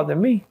ain't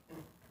bothering me.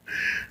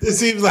 It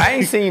seems like I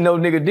ain't seen no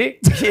nigga dick.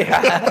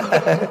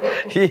 Yeah.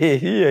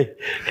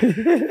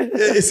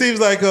 It seems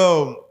like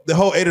the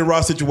whole Adin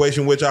Ross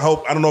situation, which I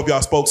don't know if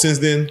y'all spoke since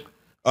then.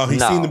 He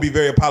seemed to be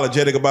very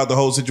apologetic about the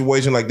whole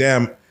situation. Like,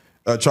 damn,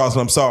 Charleston,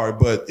 I'm sorry,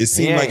 but it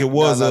seemed like it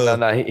was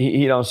no.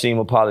 He don't seem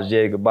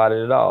apologetic about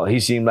it at all. He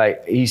seemed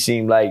like he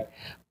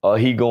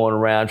going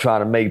around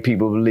trying to make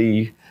people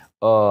believe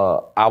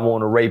I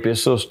want to rape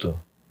his sister.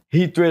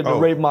 He threatened to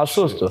rape my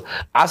sister.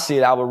 I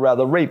said I would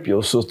rather rape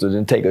your sister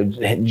than take a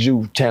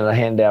Jew, trying to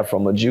hand out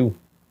from a Jew.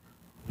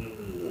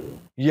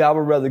 Yeah, I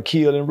would rather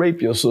kill and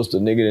rape your sister,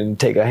 nigga, than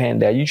take a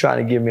handout. You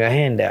trying to give me a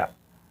handout.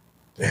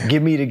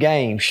 Give me the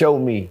game. Show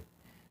me.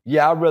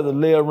 Yeah, I'd rather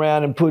lay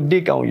around and put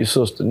dick on your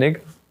sister,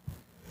 nigga.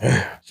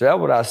 So that's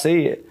what I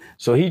said.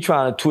 So he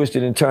trying to twist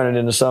it and turn it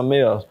into something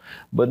else.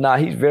 But nah,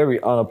 he's very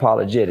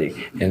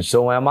unapologetic, and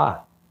so am I.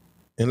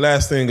 And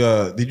last thing,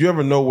 did you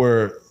ever know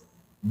where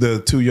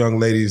the two young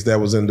ladies that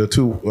was in the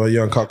two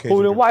young Caucasian?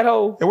 Who, the white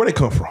hoes? Yeah, where they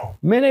come from?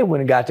 Man, they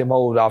went and got them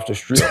hoes off the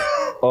street,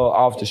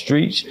 off the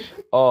streets.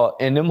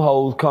 And them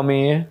hoes come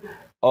in,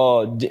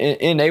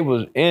 and they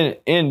was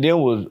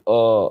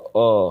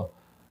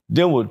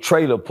them was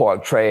trailer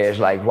park trash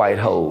like white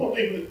hoes.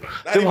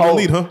 Them hoes,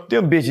 elite, huh?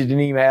 Them bitches didn't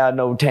even have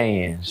no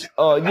tans.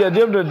 Yeah,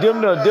 them the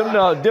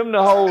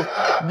hoes.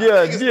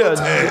 Yeah,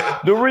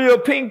 the real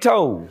pink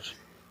toes.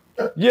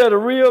 Yeah, the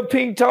real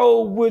pink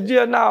toe with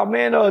them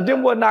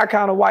wasn't that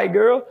kind of white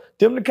girl.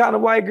 Them the kind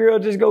of white girl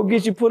just go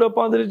get you put up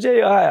under the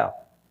jailhouse.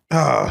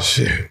 Oh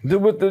shit.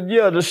 With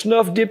the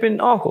snuff dipping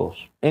uncles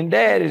and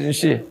daddies and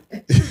shit.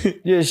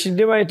 Yeah,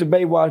 them ain't the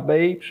Baywatch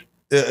babes.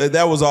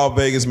 That was all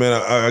Vegas,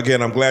 man.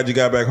 Again, I'm glad you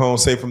got back home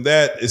safe from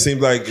that. It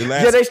seems like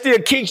they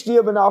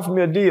still been offering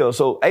me a deal.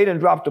 So Adin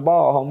dropped the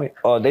ball,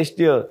 homie. They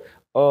still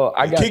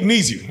Kick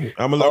needs you.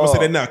 I'm gonna say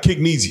that now. Kick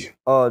needs you.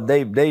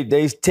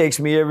 They text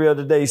me every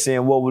other day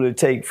saying what would it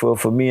take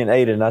for me and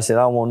Adin. I said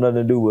I don't want nothing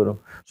to do with them.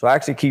 So I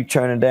actually keep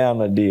turning down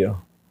the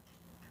deal.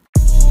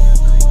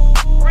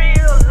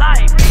 Real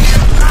life.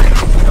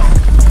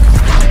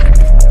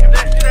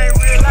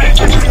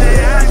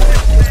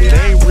 It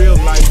ain't real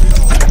life.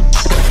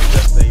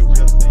 Just ain't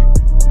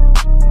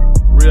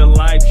real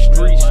life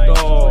street